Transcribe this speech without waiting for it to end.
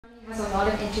has a lot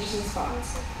of interesting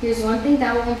spots. Here's one thing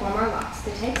that will inform our lives.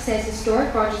 The text says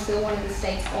historic Rogersville, one of the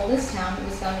state's oldest towns,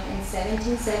 was founded in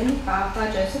 1775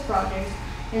 by Joseph Rogers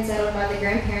and settled by the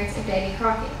grandparents of Davy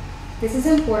Crockett. This is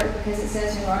important because it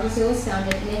says when Rogersville was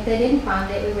founded, and if they didn't find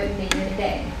it, we wouldn't be here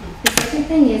today. The second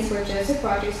thing is where Joseph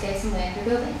Rogers gave some land for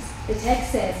buildings. The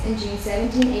text says in June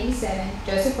 1787,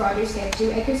 Joseph Rogers gave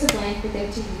 2 acres of land for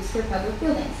them to use for public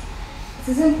buildings.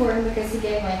 This is important because he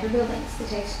gave land for buildings. The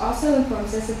text also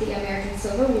informs us that the American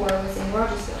Civil War was in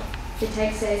Rogersville. The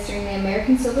text says during the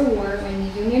American Civil War, when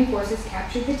the Union forces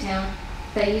captured the town,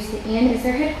 they used the inn as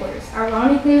their headquarters.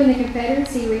 Ironically, when the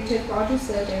Confederacy retook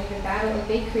Rogersville during the Battle of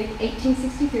Big Creek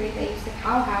 1863, they used the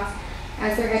Kyle House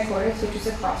as their headquarters, which was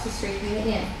across the street from the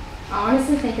inn. I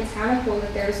honestly think it's kind of cool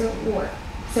that there was a war.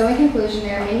 So in conclusion,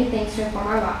 there are many things to inform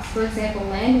our lives. For example,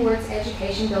 land, words,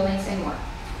 education, buildings, and more.